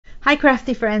Hi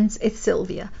crafty friends, it's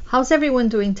Sylvia. How's everyone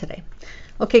doing today?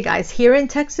 Okay guys, here in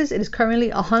Texas it is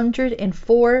currently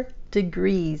 104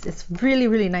 degrees. It's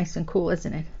really nice and cool,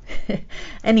 isn't it?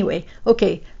 Anyway,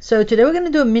 okay, so today we're going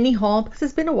to do a mini haul because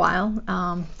it's been a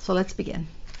while. So let's begin.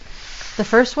 The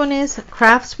first one is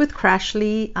Crafts with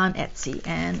Crashley on Etsy,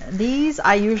 and these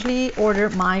I usually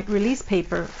order my release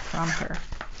paper from her,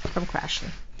 from Crashley.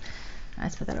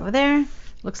 Let's put that over there.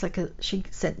 Looks like she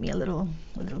sent me a little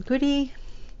goodie.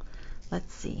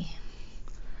 Let's see.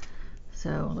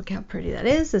 So look how pretty that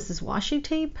is. This is washi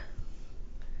tape.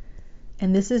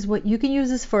 And this is what you can use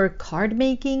this for card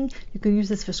making. You can use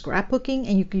this for scrapbooking,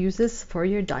 and you can use this for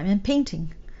your diamond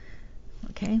painting.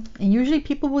 Okay. And usually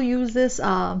people will use this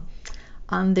on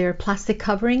their plastic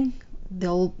covering.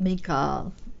 They'll make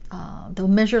they'll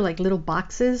measure like little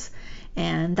boxes,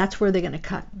 and that's where they're going to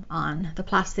cut on the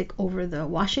plastic over the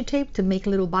washi tape to make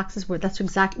little boxes where that's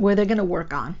exactly where they're going to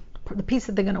work on the piece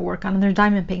that they're going to work on in their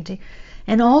diamond painting.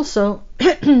 And also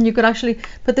you could actually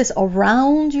put this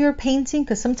around your painting,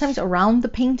 because sometimes around the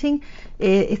painting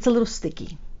it's a little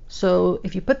sticky. So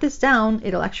if you put this down,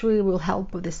 it'll actually will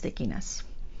help with the stickiness.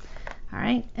 All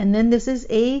right, and then this is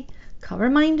a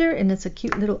Coverminder, and it's a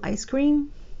cute little ice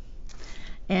cream,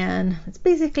 and it's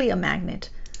basically a magnet.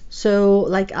 So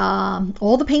like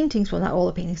all the paintings, well, not all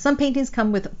the paintings, some paintings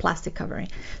come with plastic covering.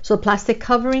 So plastic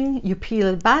covering, you peel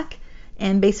it back,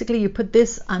 and basically you put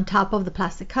this on top of the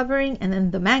plastic covering, and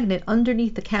then the magnet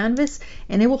underneath the canvas,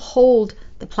 and it will hold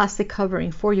the plastic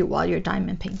covering for you while you're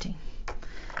diamond painting.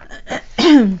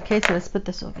 Okay, so let's put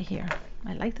this over here.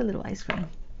 I like the little ice cream.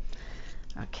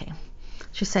 Okay,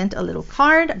 she sent a little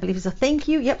card. I believe it's a thank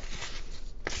you. Yep.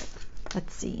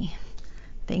 Let's see.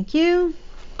 Thank you.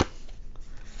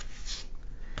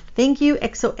 Thank you,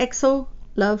 XOXO,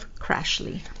 love,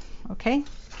 Crashley. Okay,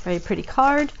 very pretty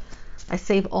card. I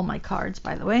save all my cards,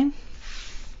 by the way.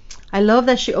 I love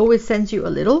that she always sends you a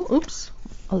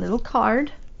little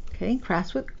card. Okay,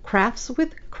 crafts with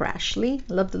Crashley.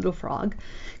 Love the little frog.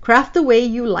 Craft the way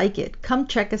you like it. Come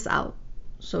check us out.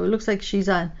 So it looks like she's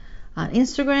on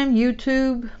Instagram,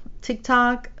 YouTube,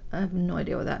 TikTok. I have no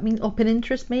idea what that means. Oh,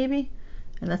 Pinterest maybe,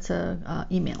 and that's a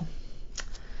email.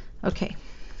 Okay,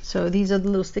 so these are the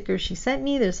little stickers she sent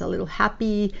me. There's a little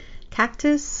happy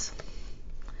cactus.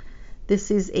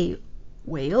 This is a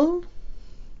whale.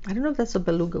 I don't know if that's a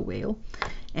beluga whale,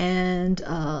 and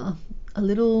a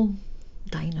little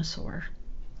dinosaur.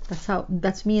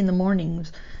 That's me in the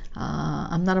mornings.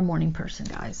 I'm not a morning person,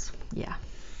 guys. Yeah.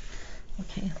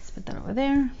 Okay, let's put that over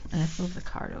there, and let's move the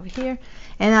card over here.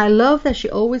 And I love that she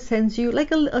always sends you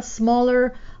like a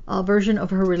smaller version of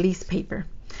her release paper.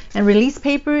 And release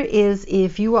paper is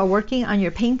if you are working on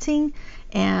your painting,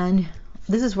 and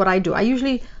this is what I do. I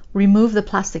usually remove the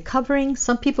plastic covering.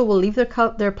 Some people will leave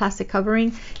their plastic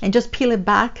covering and just peel it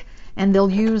back, and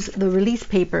they'll use the release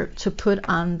paper to put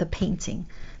on the painting,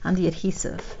 on the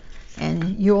adhesive.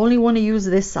 And you only want to use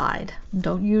this side.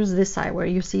 Don't use this side where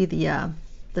you see the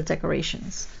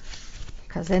decorations,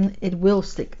 because then it will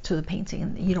stick to the painting,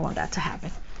 and you don't want that to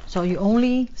happen. So you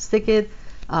only stick it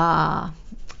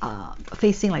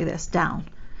facing like this, down.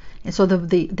 And so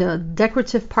the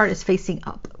decorative part is facing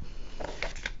up.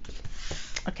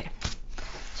 Okay,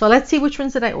 so let's see, which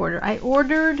ones did I order? I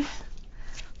ordered,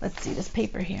 let's see this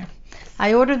paper here.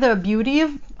 I ordered the Beauty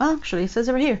of, oh, actually it says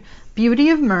over here, Beauty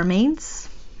of Mermaids.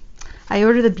 I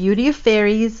ordered the Beauty of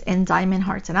Fairies and Diamond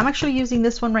Hearts, and I'm actually using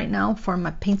this one right now for my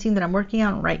painting that I'm working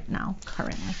on right now,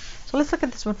 currently. So let's look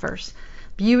at this one first.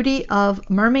 Beauty of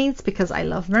Mermaids, because I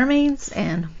love mermaids,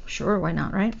 and sure, why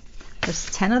not, right? There's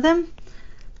 10 of them,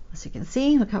 as you can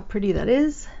see. Look how pretty that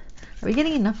is. Are we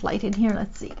getting enough light in here?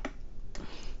 Let's see.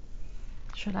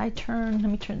 Should I turn? Let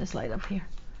me turn this light up here.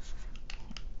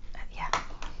 Yeah,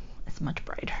 it's much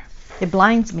brighter. It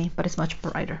blinds me, but it's much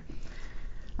brighter.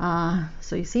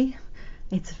 So you see,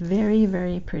 it's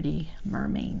very pretty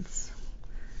mermaids.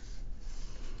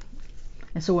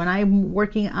 And so when I'm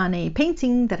working on a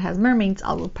painting that has mermaids,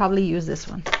 I will probably use this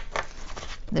one.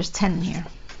 There's 10 here.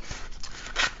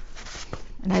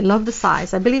 And I love the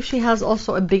size. I believe she has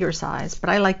also a bigger size,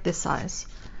 but I like this size.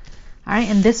 All right,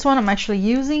 and this one I'm actually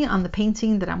using on the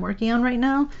painting that I'm working on right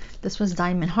now. This one's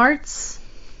Diamond Hearts.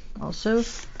 Also,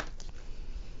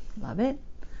 love it.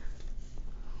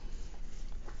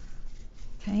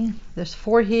 Okay, there's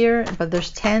 4 here, but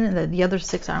there's 10, and the other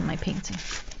 6 are on my painting.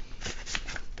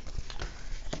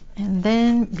 And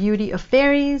then Beauty of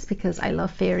Fairies, because I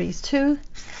love fairies too. Look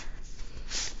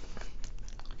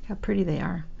how pretty they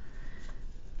are.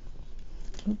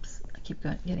 Oops, I keep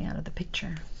getting out of the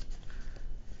picture.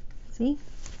 See?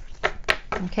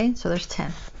 Okay, so there's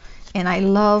 10. And I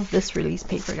love this release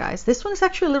paper, guys. This one's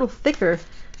actually a little thicker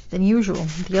than usual.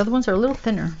 The other ones are a little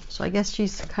thinner, so I guess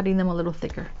she's cutting them a little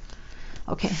thicker.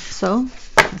 Okay, so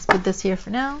let's put this here for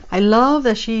now. I love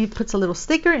that she puts a little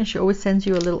sticker and she always sends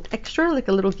you a little extra, like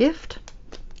a little gift.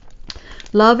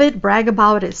 Love it, brag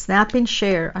about it, snap and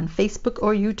share on Facebook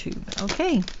or YouTube.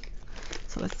 Okay,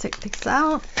 so let's take this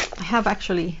out. I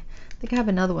think I have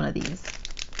another one of these.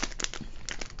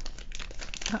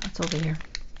 Oh, it's over here.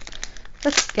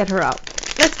 Let's get her out.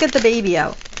 Let's get the baby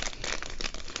out.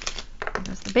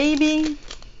 There's the baby.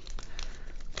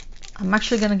 I'm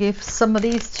actually going to give some of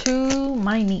these to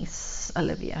my niece,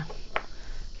 Sylvia.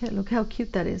 Okay, look how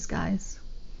cute that is, guys.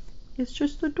 It's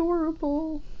just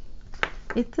adorable.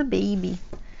 It's a baby.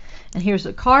 And here's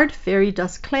a card. Fairy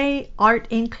Dust Clay, art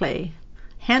in clay.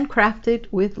 Handcrafted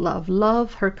with love.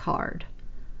 Love her card.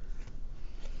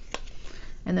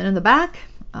 And then in the back,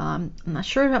 I'm not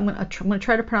sure if I'm going to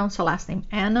try to pronounce her last name.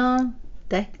 Anna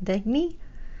Degny.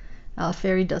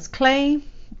 Fairy Dust Clay.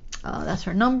 That's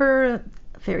her number.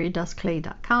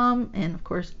 fairydustclay.com, and of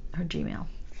course her Gmail.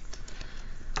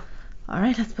 All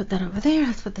right, let's put that over there.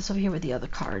 Let's put this over here with the other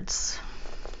cards.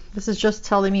 This is just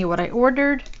telling me what I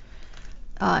ordered.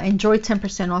 Enjoy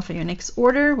 10% off on your next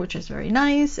order, which is very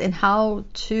nice. And how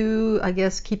to, I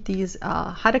guess, keep these,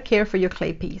 how to care for your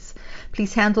clay piece.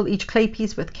 Please handle each clay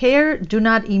piece with care. Do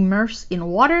not immerse in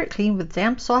water. Clean with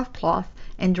damp, soft cloth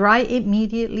and dry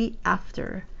immediately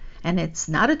after. And it's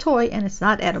not a toy and it's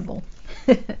not edible.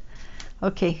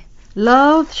 Okay,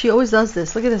 love, she always does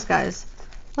this. Look at this, guys.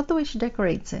 Love the way she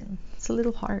decorates it. It's the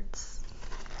little hearts.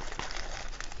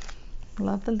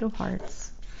 Love the little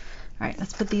hearts. All right,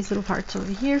 let's put these little hearts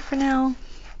over here for now.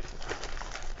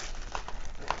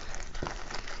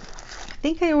 I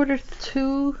think I ordered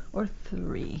 2 or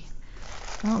 3.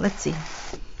 Well, let's see.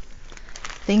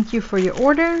 Thank you for your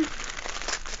order.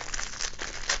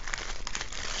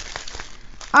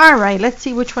 All right, let's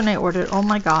see which one I ordered. Oh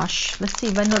my gosh. Let's see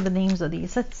if I know the names of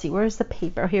these. Let's see. Where's the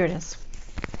paper? Oh, here it is.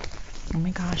 Oh my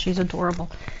gosh, she's adorable.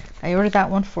 I ordered that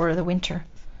one for the winter.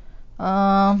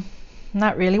 Not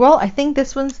really. Well, I think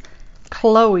this one's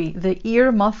Chloe, the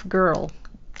ear muff girl.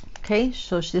 Okay,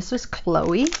 so this is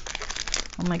Chloe.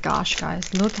 Oh my gosh,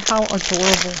 guys. Look how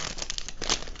adorable.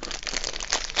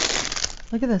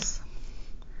 Look at this.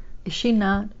 Is she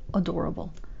not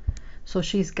adorable? So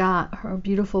she's got her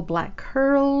beautiful black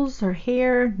curls, her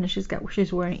hair, and she's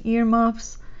wearing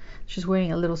earmuffs. She's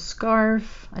wearing a little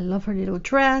scarf. I love her little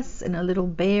dress and a little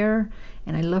bear,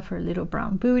 and I love her little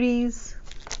brown booties.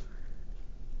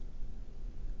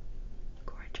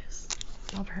 Gorgeous.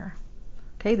 Love her.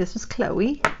 Okay, this is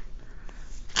Chloe.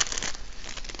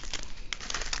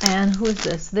 And who is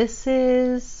this? This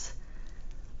is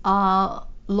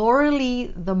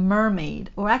Lauralee the mermaid.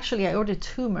 Or actually, I ordered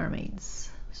 2 mermaids.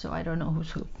 So I don't know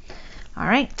who's who. All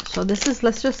right, so this is,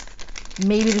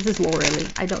 maybe this is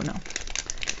Lauralee. I don't know.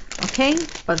 Okay,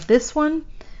 but this one,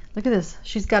 look at this.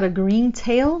 She's got a green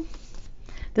tail.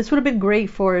 This would have been great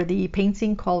for the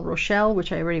painting called Rochelle,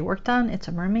 which I already worked on. It's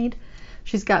a mermaid.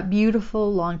 She's got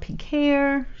beautiful long pink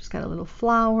hair. She's got a little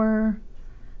flower.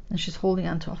 And she's holding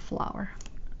onto a flower.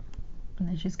 And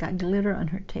then she's got glitter on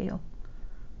her tail.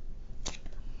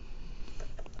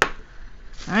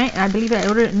 All right, and I believe I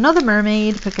ordered another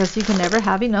mermaid because you can never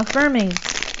have enough mermaids.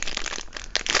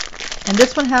 And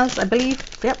this one has, I believe,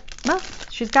 yep, well,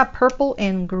 she's got purple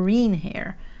and green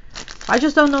hair. I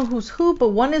just don't know who's who, but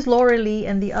one is Lauralee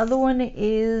and the other one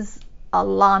is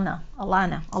Alana.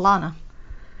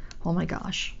 Oh my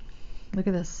gosh, look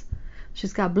at this.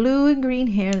 She's got blue and green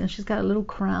hair, and she's got a little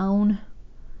crown.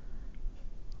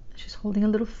 She's holding a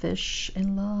little fish,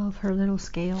 and love her little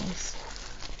scales.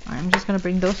 All right, I'm just going to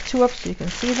bring those 2 up so you can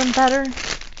see them better.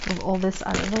 Move all this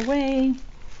out of the way.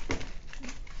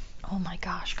 Oh my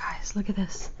gosh, guys, look at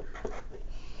this.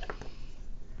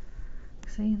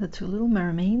 See the 2 little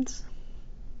mermaids.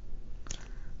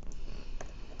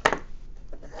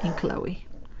 And Chloe.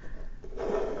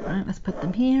 All right, let's put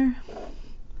them here.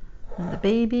 And the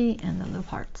baby and the little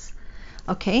hearts.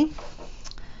 Okay.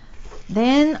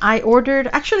 Then I ordered,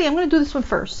 actually, I'm going to do this one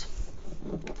first.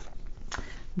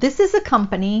 This is a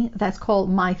company that's called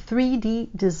My 3D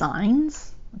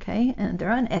Designs, okay, and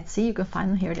they're on Etsy. You can find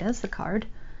them. Here it is, the card.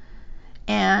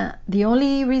 And the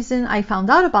only reason I found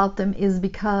out about them is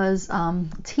because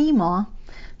Tima,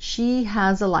 she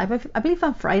has a live, I believe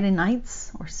on Friday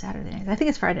nights or Saturday nights. I think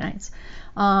it's Friday nights.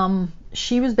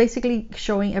 She was basically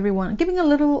showing everyone, giving a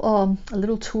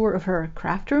little tour of her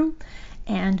craft room,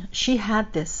 and she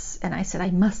had this, and I said I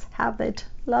must have it,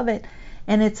 love it.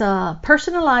 And it's a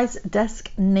personalized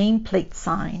desk nameplate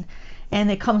sign, and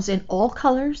it comes in all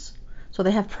colors. So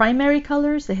they have primary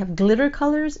colors, they have glitter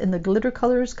colors, and the glitter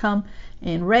colors come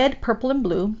in red, purple, and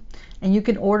blue. And you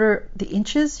can order the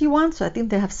inches you want. So I think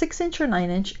they have 6-inch or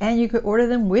 9-inch, and you could order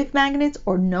them with magnets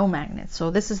or no magnets.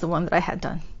 So this is the one that I had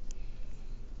done.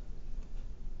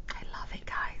 I love it,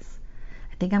 guys.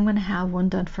 I think I'm gonna have one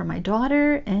done for my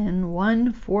daughter and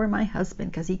one for my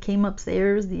husband, because he came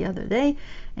upstairs the other day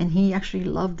and he actually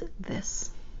loved this.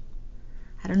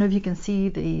 I don't know if you can see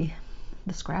the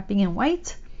scrapping in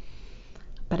white,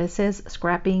 but it says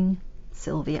scrapping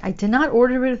Sylvia. I did not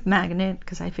order it with magnet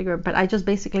because I figured, but I just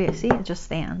basically, I see it just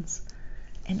stands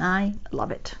and I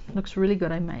love it. Looks really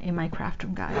good in my craft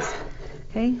room, guys.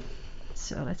 Okay,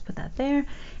 so let's put that there.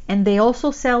 And they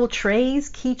also sell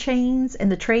trays, keychains,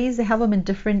 and the trays, they have them in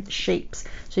different shapes.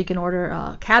 So you can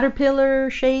order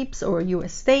caterpillar shapes or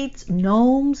US states,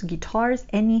 gnomes, guitars,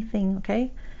 anything,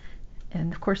 okay?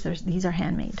 And of course, these are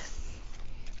handmade.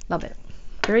 Love it.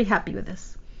 Very happy with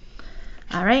this.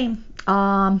 All right.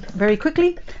 Very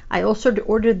quickly, I also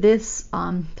ordered this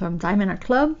from Diamond Art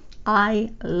Club.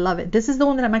 I love it. This is the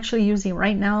one that I'm actually using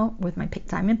right now with my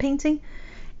diamond painting.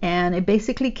 And it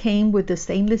basically came with the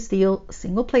stainless steel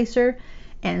single placer.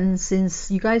 And since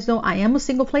you guys know I am a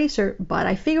single placer, but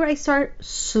I figure I start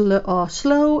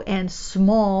slow and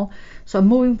small. So I'm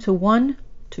moving to 1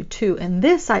 to 2. And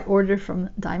this I ordered from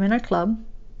Diamond Art Club.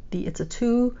 It's a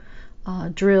 2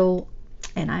 drill,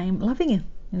 and I'm loving it.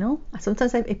 You know,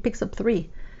 sometimes it picks up 3.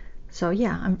 So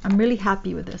yeah, I'm really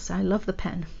happy with this. I love the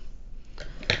pen.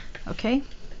 Okay,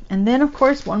 and then of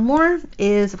course one more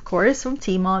is of course from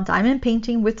Tmall, diamond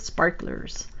painting with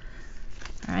sparklers.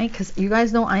 All right, because you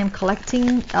guys know I am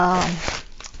collecting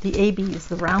the ABs,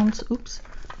 the rounds. Oops,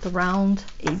 the round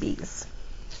ABs.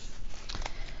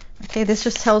 Okay, this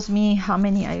just tells me how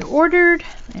many I ordered,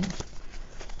 and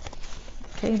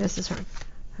okay, this is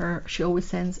her. She always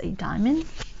sends a diamond,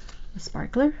 a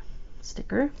sparkler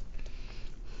sticker,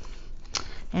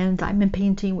 and diamond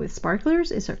painting with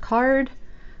sparklers is her card.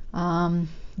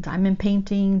 Diamond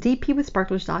painting DP with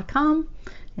sparklers.com,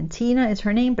 and Tina is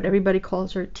her name, but everybody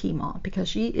calls her T-Ma because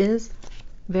she is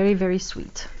very, very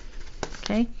sweet.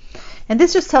 Okay, and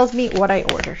this just tells me what I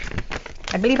ordered.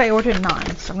 I believe I ordered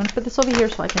 9, so I'm going to put this over here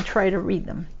so I can try to read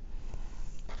them.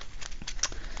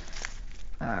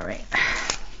 All right.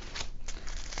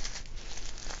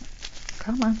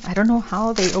 Come on. I don't know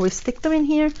how they always stick them in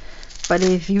here, but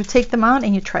if you take them out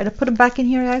and you try to put them back in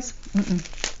here, guys,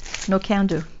 no can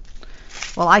do.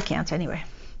 Well, I can't anyway.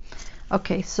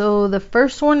 Okay, so the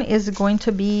first one is going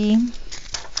to be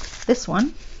this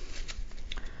one.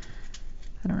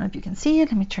 I don't know if you can see it.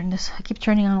 Let me turn this. I keep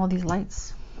turning on all these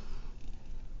lights.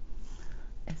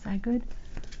 Is that good?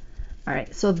 All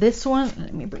right, so this one,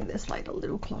 let me bring this light a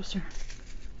little closer.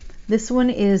 This one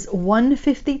is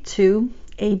 152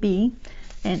 AB,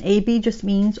 and AB just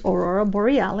means Aurora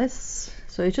Borealis.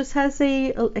 So it just has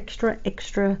a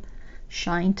extra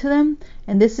shine to them.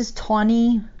 And this is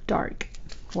tawny dark,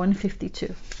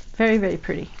 152. Very, very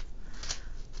pretty.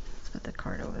 Let's put the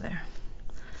card over there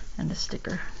and the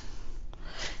sticker.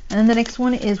 And then the next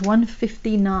one is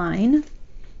 159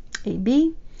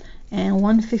 AB, and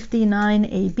 159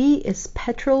 AB is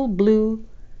petrol blue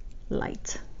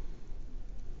light.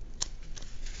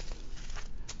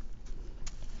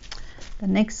 The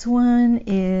next one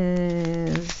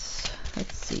is,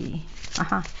 let's see,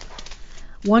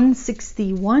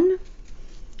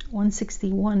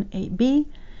 161 AB,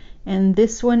 and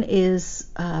this one is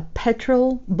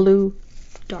petrol blue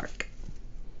dark.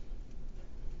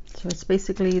 So it's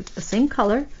basically the same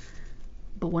color,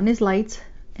 but one is light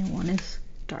and one is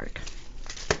dark.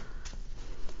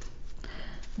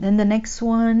 Then the next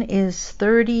one is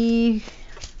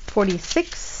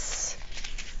 3046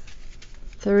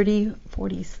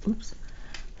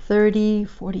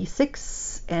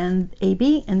 and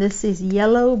AB, and this is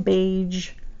yellow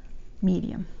beige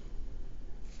medium.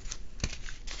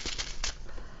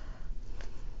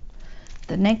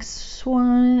 The next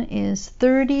one is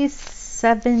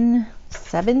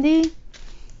 3770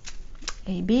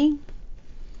 AB,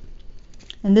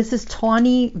 and this is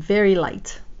tawny very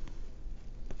light.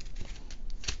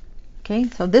 Okay,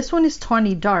 so this one is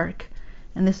tawny dark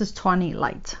and this is tawny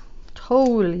light.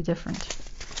 Totally different.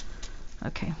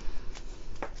 Okay.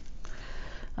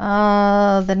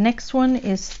 The next one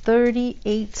is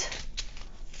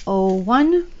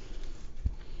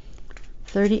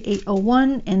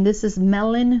 3801, and this is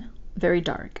melon very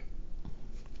dark.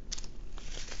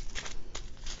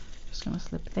 Just gonna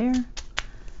slip there.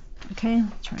 Okay,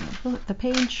 turn the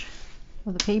page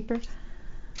or the paper.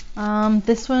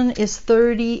 This one is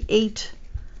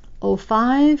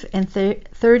 3805, and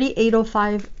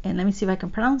 3805, and let me see if I can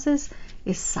pronounce this,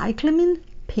 is cyclamen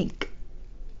pink.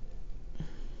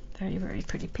 Very, very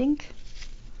pretty pink.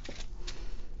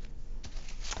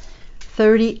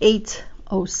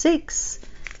 3806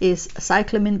 is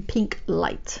Cyclamen Pink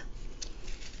Light.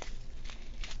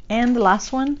 And the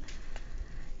last one,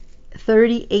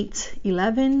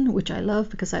 3811, which I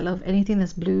love because I love anything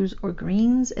that's blues or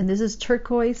greens. And this is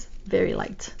Turquoise, very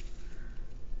light.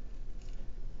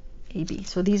 AB.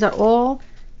 So these are all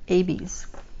ABs.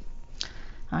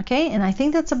 Okay, and I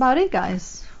think that's about it,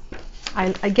 guys.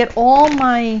 I get all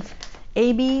my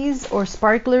ABs or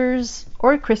sparklers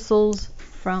or crystals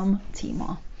from Tmall.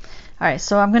 All right,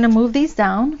 so I'm gonna move these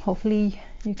down. Hopefully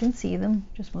you can see them.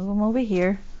 Just move them over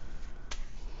here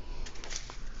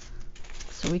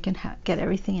so we can get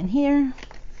everything in here.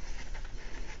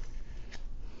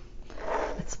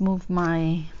 Let's move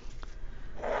my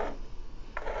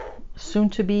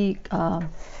soon-to-be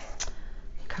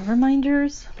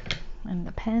Coverminders and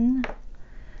the pen.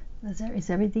 Is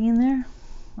everything in there?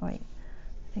 Oh, wait,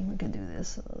 I think we can do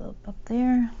this a little up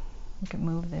there. We can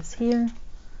move this here.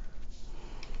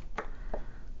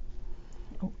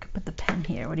 Oh, we could put the pen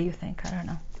here. What do you think? I don't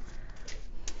know.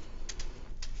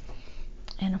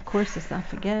 And of course, let's not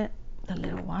forget the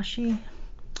little washi.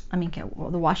 I mean, well,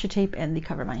 the washi tape and the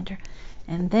Coverminder.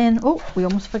 And then, oh, we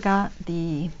almost forgot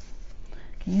the.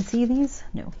 Can you see these?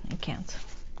 No, you can't.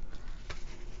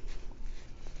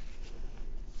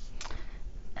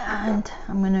 And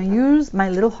I'm gonna use my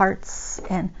little hearts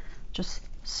and just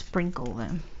sprinkle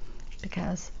them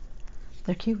because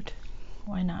they're cute.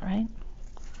 Why not, right?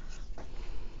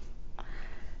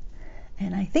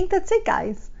 And I think that's it,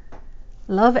 guys.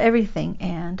 Love everything.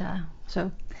 And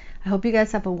so I hope you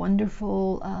guys have a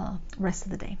wonderful rest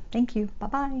of the day. Thank you.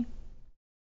 Bye-bye.